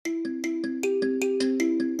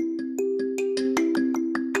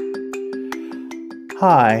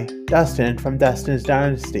Hi, Dustin from Dustin's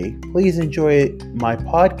Dynasty. Please enjoy my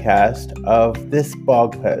podcast of this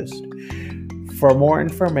blog post. For more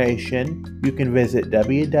information, you can visit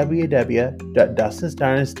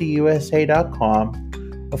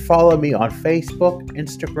www.dustinsdynastyusa.com or follow me on Facebook,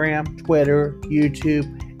 Instagram, Twitter,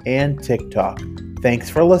 YouTube, and TikTok. Thanks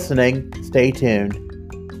for listening. Stay tuned.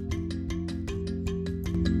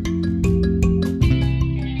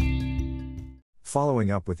 Following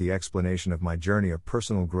up with the explanation of my journey of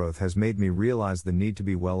personal growth has made me realize the need to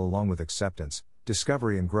be well along with acceptance,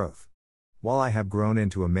 discovery and growth. While I have grown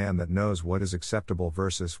into a man that knows what is acceptable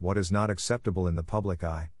versus what is not acceptable in the public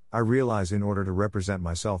eye, I realize in order to represent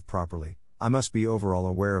myself properly, I must be overall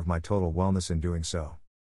aware of my total wellness in doing so.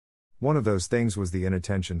 One of those things was the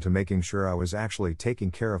inattention to making sure I was actually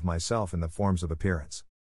taking care of myself in the forms of appearance.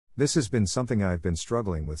 This has been something I have been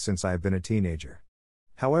struggling with since I have been a teenager.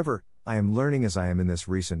 However, I am learning as I am in this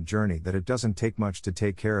recent journey that it doesn't take much to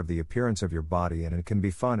take care of the appearance of your body, and it can be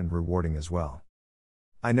fun and rewarding as well.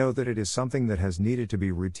 I know that it is something that has needed to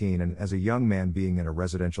be routine, and as a young man being in a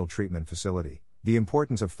residential treatment facility, the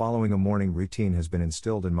importance of following a morning routine has been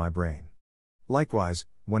instilled in my brain. Likewise,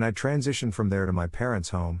 when I transitioned from there to my parents'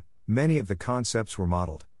 home, many of the concepts were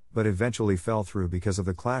modeled, but eventually fell through because of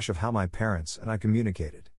the clash of how my parents and I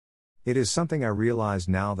communicated. It is something I realize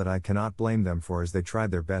now that I cannot blame them for, as they tried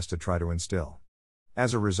their best to try to instill.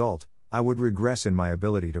 As a result, I would regress in my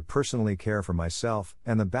ability to personally care for myself,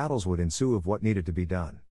 and the battles would ensue of what needed to be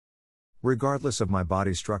done. Regardless of my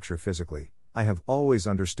body structure physically, I have always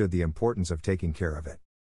understood the importance of taking care of it.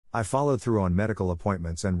 I followed through on medical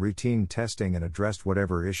appointments and routine testing and addressed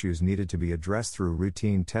whatever issues needed to be addressed through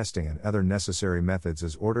routine testing and other necessary methods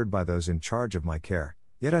as ordered by those in charge of my care.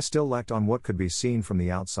 Yet I still lacked on what could be seen from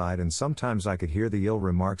the outside, and sometimes I could hear the ill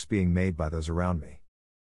remarks being made by those around me.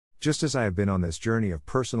 Just as I have been on this journey of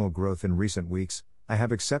personal growth in recent weeks, I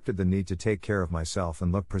have accepted the need to take care of myself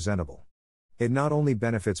and look presentable. It not only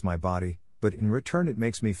benefits my body, but in return it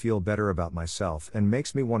makes me feel better about myself and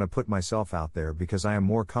makes me want to put myself out there because I am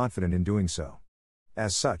more confident in doing so.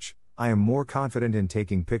 As such, I am more confident in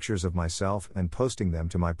taking pictures of myself and posting them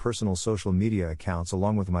to my personal social media accounts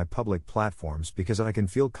along with my public platforms, because I can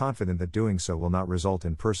feel confident that doing so will not result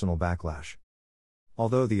in personal backlash.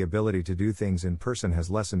 Although the ability to do things in person has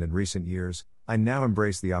lessened in recent years, I now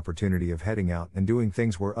embrace the opportunity of heading out and doing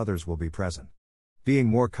things where others will be present. Being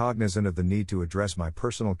more cognizant of the need to address my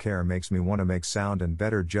personal care makes me want to make sound and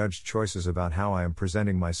better judged choices about how I am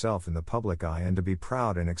presenting myself in the public eye, and to be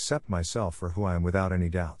proud and accept myself for who I am without any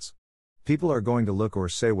doubts. People are going to look or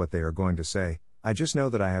say what they are going to say. I just know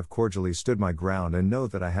that I have cordially stood my ground and know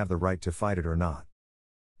that I have the right to fight it or not.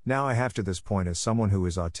 Now I have to this point, as someone who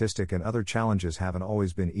is autistic and other challenges haven't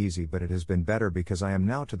always been easy, but it has been better because I am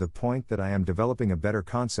now to the point that I am developing a better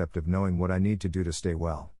concept of knowing what I need to do to stay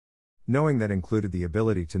well. Knowing that included the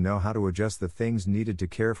ability to know how to adjust the things needed to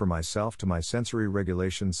care for myself to my sensory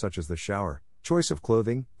regulations, such as the shower, choice of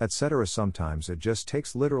clothing, etc. Sometimes it just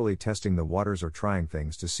takes literally testing the waters or trying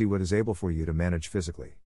things to see what is able for you to manage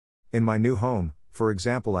physically. In my new home, for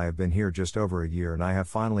example, I have been here just over a year, and I have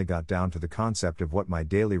finally got down to the concept of what my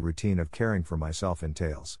daily routine of caring for myself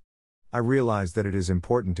entails. I realize that it is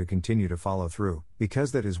important to continue to follow through,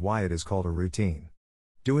 because that is why it is called a routine.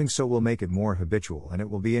 Doing so will make it more habitual, and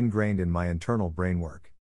it will be ingrained in my internal brain work.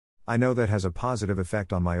 I know that has a positive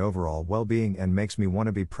effect on my overall well-being and makes me want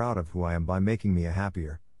to be proud of who I am by making me a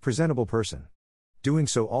happier, presentable person. Doing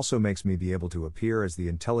so also makes me be able to appear as the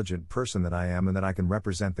intelligent person that I am, and that I can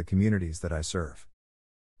represent the communities that I serve.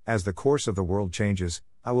 As the course of the world changes,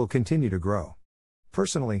 I will continue to grow.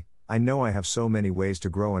 Personally, I know I have so many ways to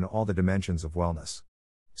grow in all the dimensions of wellness.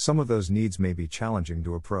 Some of those needs may be challenging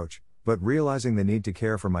to approach, but realizing the need to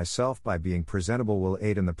care for myself by being presentable will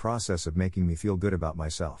aid in the process of making me feel good about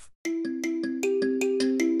myself.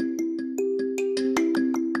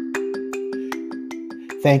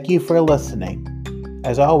 Thank you for listening.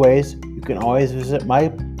 As always, you can always visit my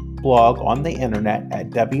blog on the internet at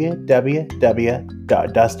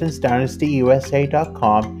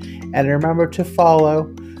www.dustinsdynastyusa.com, and remember to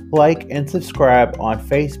follow, like, and subscribe on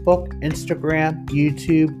Facebook, Instagram,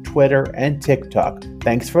 YouTube, Twitter, and TikTok.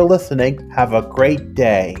 Thanks for listening. Have a great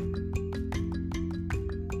day.